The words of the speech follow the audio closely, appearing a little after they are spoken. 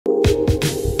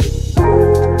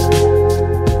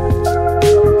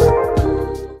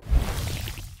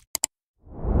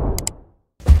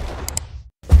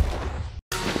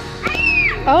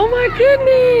Oh my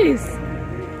goodness.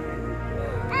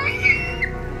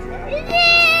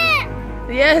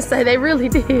 Yes, they really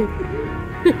did.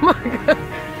 Oh my God.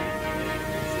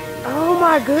 Oh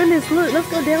my goodness, look, let's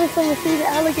go down some and see the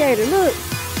alligator, look.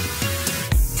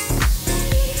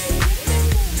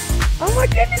 Oh my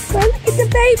goodness, Clay, look at the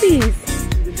babies.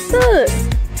 Look.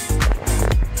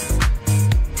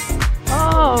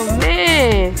 Oh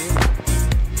man.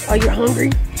 Oh, you're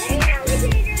hungry?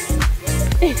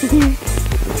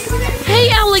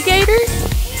 Hey, alligator.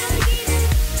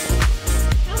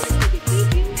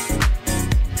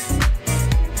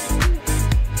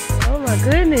 Oh my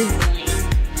goodness.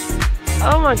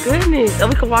 Oh my goodness. Oh,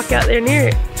 we can walk out there near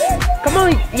it. Come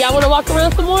on. Y'all want to walk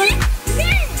around some more?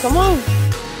 Come on.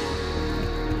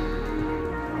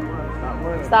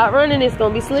 Stop running. It's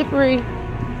going to be slippery.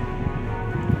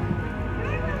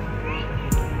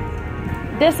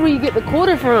 That's where you get the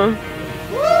quarter from.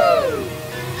 Woo!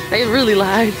 They really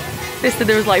lied. They said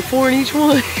there was like 4 in each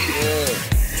one.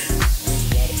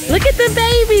 Look at the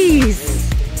babies.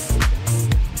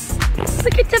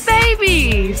 Look at the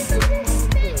babies.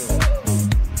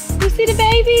 You see the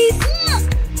babies?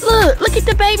 Look at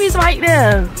the babies right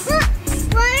there.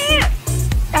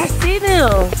 I see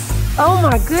them. Oh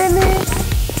my goodness.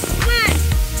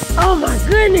 Oh my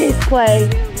goodness, Clay.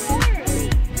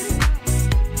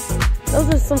 Those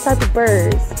are some type of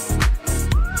birds.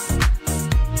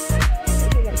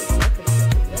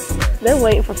 They're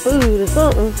waiting for food or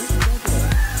something.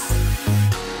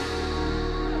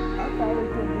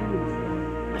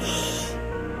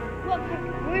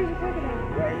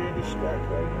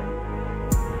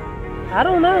 I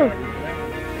don't know.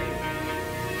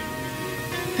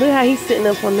 Look how he's sitting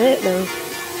up on that though.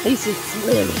 He's just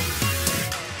swimming.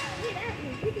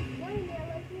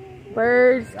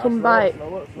 Birds can bite.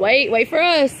 Wait for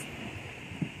us.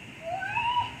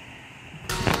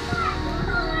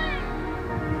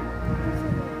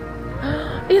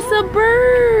 It's a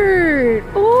bird.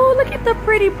 Oh, look at the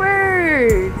pretty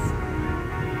birds.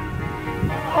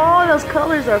 Oh, those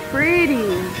colors are pretty.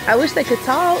 I wish they could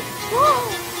talk.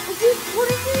 What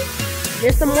is this?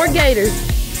 There's some more gators.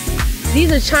 These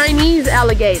are Chinese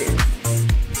alligators.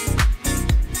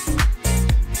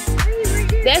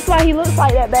 That's why he looks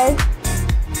like that, babe.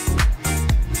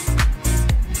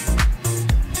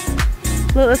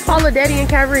 Look, let's follow Daddy and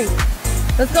Kyrie.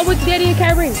 Let's go with Daddy and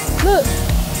Kyrie. Look.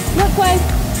 Look, Quay.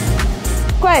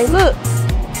 Quay, look.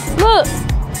 Look.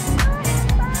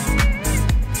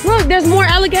 Look, there's more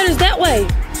alligators that way.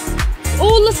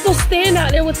 Oh, let's go stand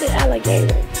out there with the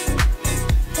alligator.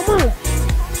 Come on.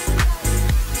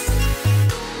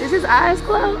 Is his eyes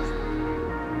closed?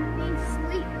 He's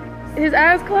asleep. His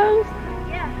eyes closed?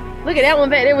 Yeah. Look at that one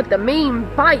back there with the mean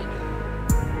bite.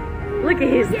 Look at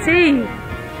his teeth.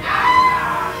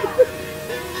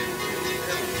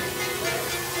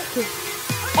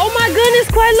 Oh my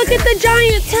goodness, Quay, look at the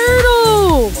giant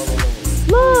turtle.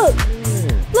 Look.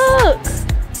 Look.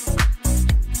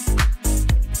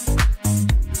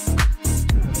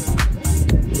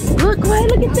 Look, Quay,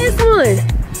 look at this one.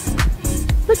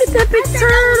 Look at that big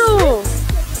turtle.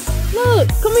 Look,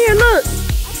 come here, look.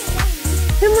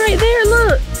 Him right there,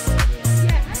 look.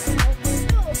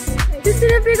 You see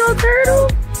that big old turtle?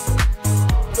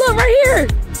 Look, right here.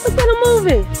 Look at him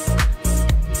moving.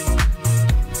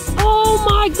 Oh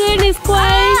my goodness,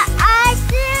 Quay. I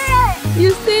see it.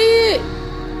 You see it?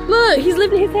 Look, he's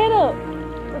lifting his head up.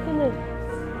 Look at this.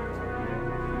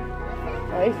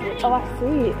 Oh, I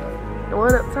see it. The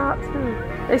one up top too.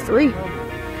 They sleep.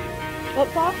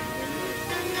 Up top?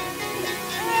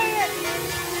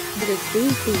 Look at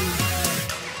Susie.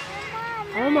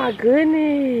 Oh my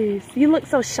goodness. You look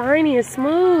so shiny and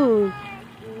smooth.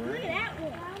 Look at that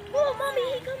one. Oh, mommy,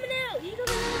 he coming out. He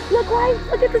coming out. Look, right?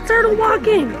 Look at the turtle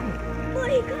walking. Look,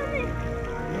 he coming.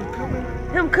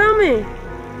 Him coming.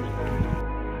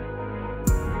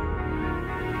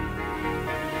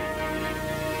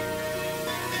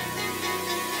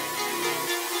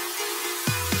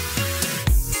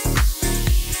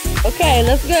 Okay,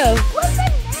 let's go. What's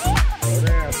that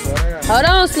there? Slow down. Hold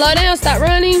on, slow down, stop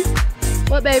running.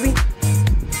 What, baby?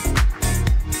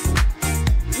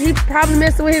 He's probably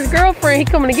messing with his girlfriend. He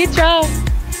coming to get y'all.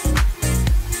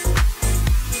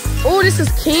 Oh, this is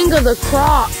King of the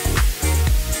Crop.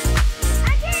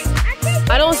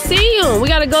 I don't see him. We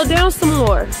gotta go down some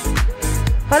more.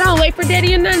 Hold on, wait for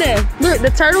Daddy and Nana. Look,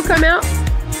 the turtle come out.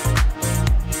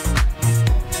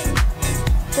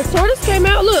 The tortoise came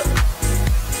out, look.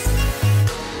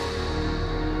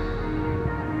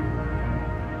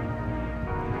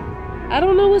 I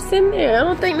don't know what's in there. I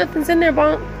don't think nothing's in there,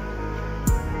 Bonk.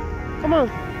 Come on.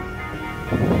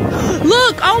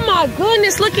 Look, oh my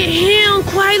goodness, look at him,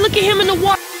 Quay. Look at him in the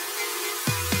water.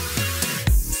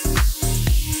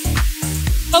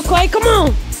 Okay, come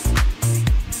on.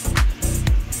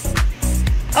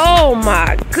 Oh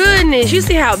my goodness, you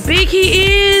see how big he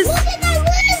is? Look at the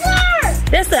lizard!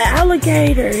 That's the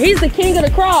alligator. He's the king of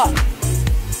the crop.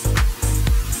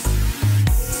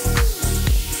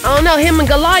 I don't know, him and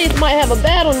Goliath might have a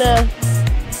battle now.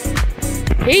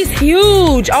 He's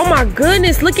huge. Oh my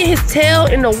goodness, look at his tail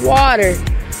in the water.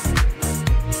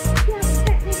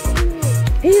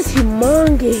 He's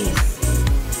humongous.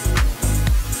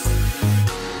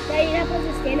 Daddy, you're not supposed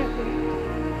to stand up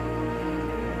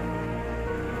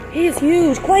here. He's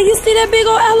huge. Quay, you see that big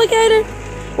old alligator?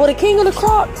 Well, the king of the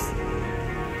crocs. Look,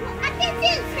 I can't see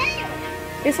his tail.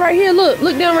 It's right here. Look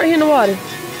down right here in the water.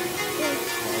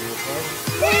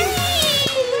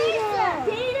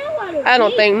 I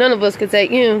don't think none of us could take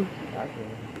him.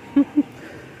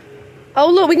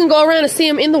 Oh, look, we can go around and see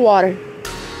him in the water.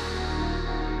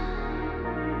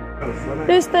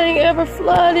 This thing ever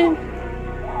flooding?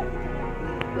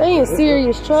 They in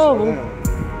serious trouble.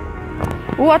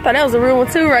 Oh, I thought that was a real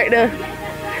one too right there.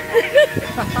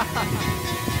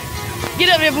 Get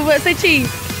up there, boo-boo. Say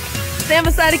cheese. Stand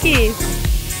beside the kids.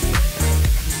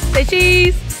 Say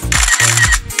cheese.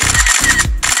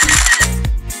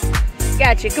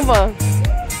 Gotcha, come on.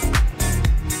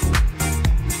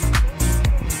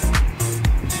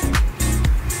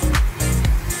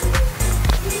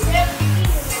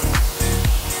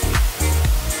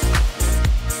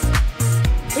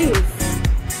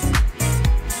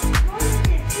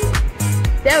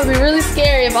 That would be really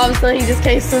scary if all of a sudden he just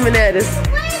came swimming at us.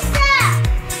 What is that?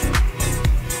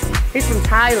 He's from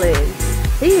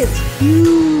Thailand. He is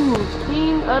huge.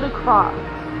 King of the crop.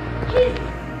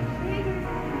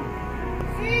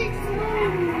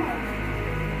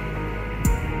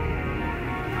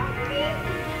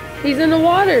 He's in the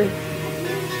water.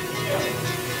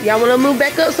 Y'all want to move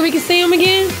back up so we can see him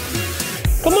again?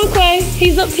 Come on, Quay.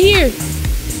 He's up here.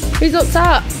 He's up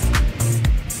top.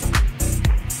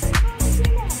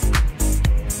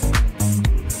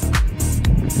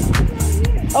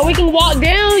 Oh, we can walk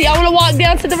down? Y'all want to walk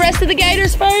down to the rest of the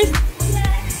gators first?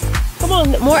 Come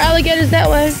on, more alligators that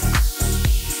way.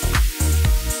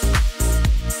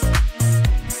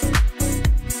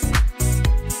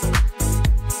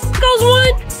 There goes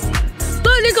one.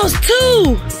 Look, there goes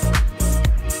two.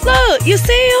 Look, you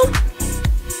see them?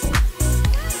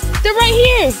 They're right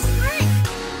here.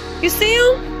 You see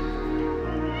them?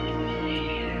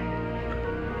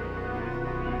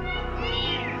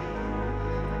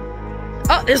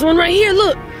 Oh, there's one right here.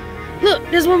 Look. Look,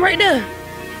 there's one right there.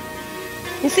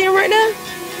 You see him right there?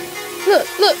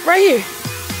 Look, right here.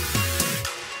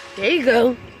 There you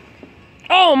go.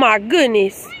 Oh my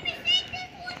goodness.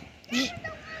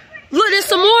 Look, there's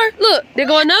some more. Look, there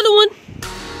go another one.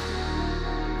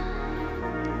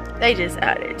 They just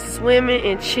out there swimming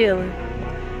and chilling.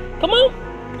 Come on.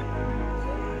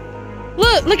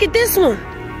 Look at this one.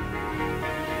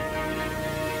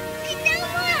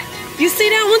 You see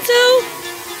that one too?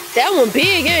 That one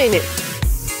big, ain't it?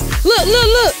 Look.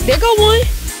 There go one.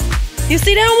 You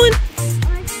see that one?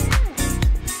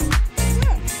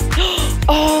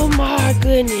 Oh my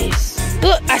goodness.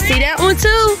 Look, I see that one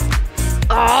too.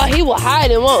 Oh, he will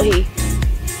hide him, won't he?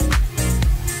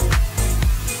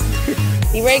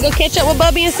 You ready to go catch up with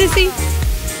Bubby and Sissy?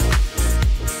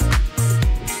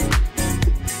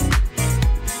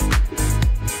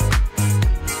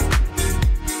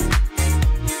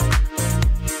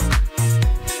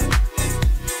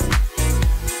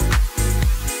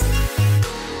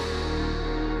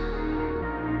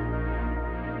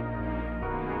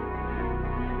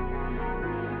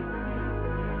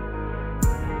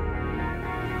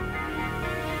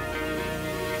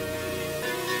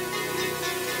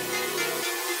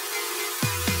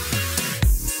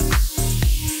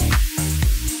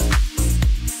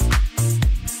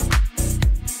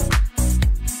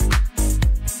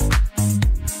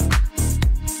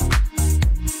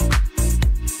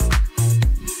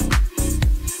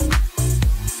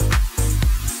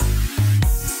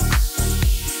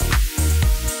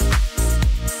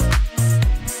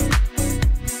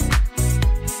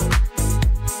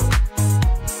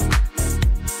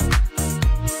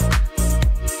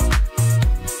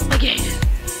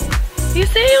 You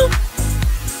see him?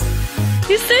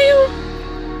 You see him?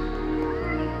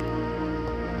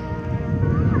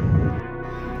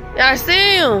 I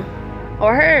see him.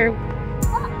 Or her.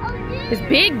 It's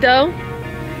big though.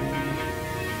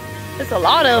 There's a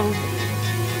lot of them.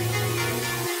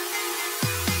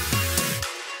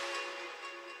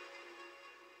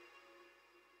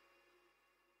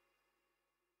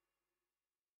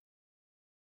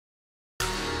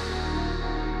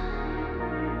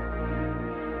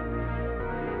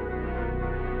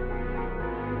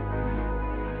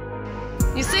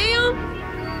 You see him?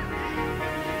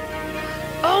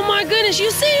 Oh my goodness,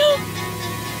 you see him?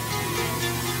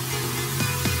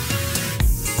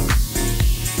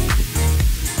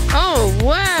 Oh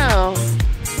wow.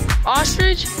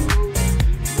 Ostrich?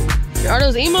 Are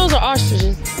those emos or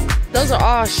ostriches? Those are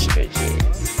ostriches.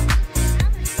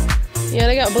 Yeah,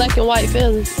 they got black and white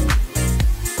feathers.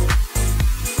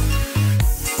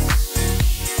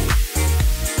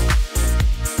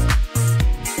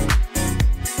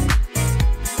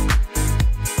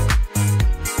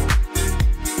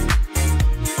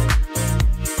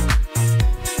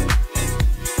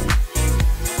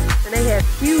 And they have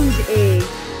huge eggs.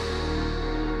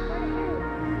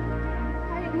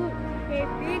 They're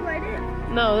big like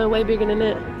that. No, they're way bigger than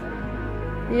that.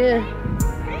 Yeah.